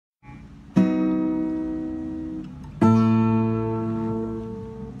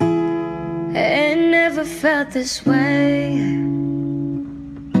never felt this way.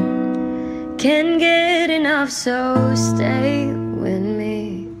 Can't get enough, so stay with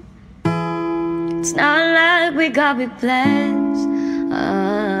me. It's not like we got big plans.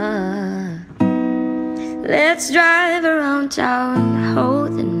 Let's drive around town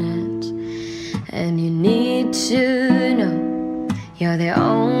holding hands. And you need to know you're the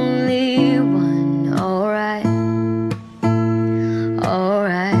only one. Alright,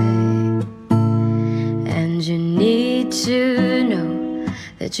 alright. And you need to know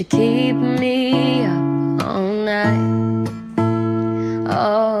that you keep me up all night,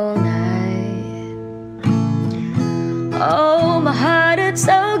 all night. Oh, my heart, it's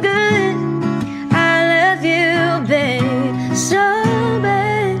so good. I love you, babe, so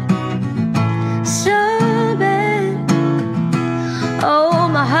bad, so bad. Oh,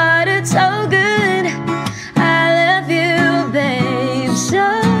 my heart, it's so good. I love you, babe, so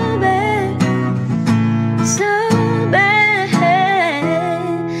bad, so bad.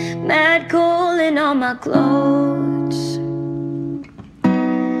 Mad cool in all my clothes.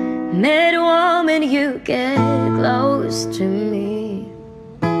 Mad woman, you get close to me.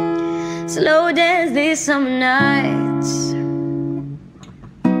 Slow dance these summer nights.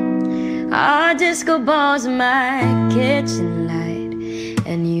 Our disco balls in my kitchen light.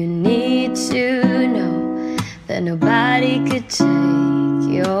 And you need to know that nobody could take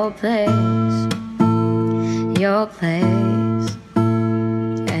your place, your place.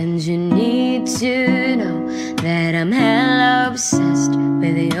 And you need to know that I'm hella obsessed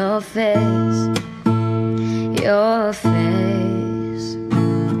with your face, your face.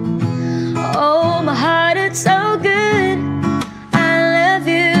 Oh, my heart, it's so good. I love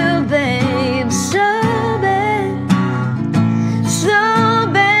you, babe, so bad, so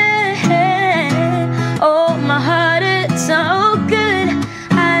bad. Oh, my heart, it's so good.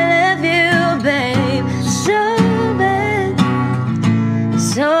 I love you, babe, so bad,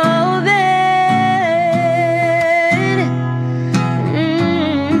 so bad.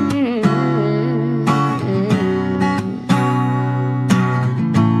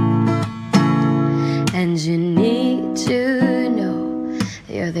 And you need to know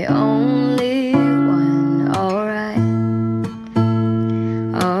you're the only one. Alright,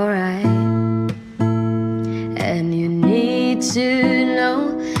 alright. And you need to know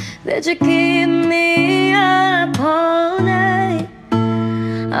that you keep me up all night.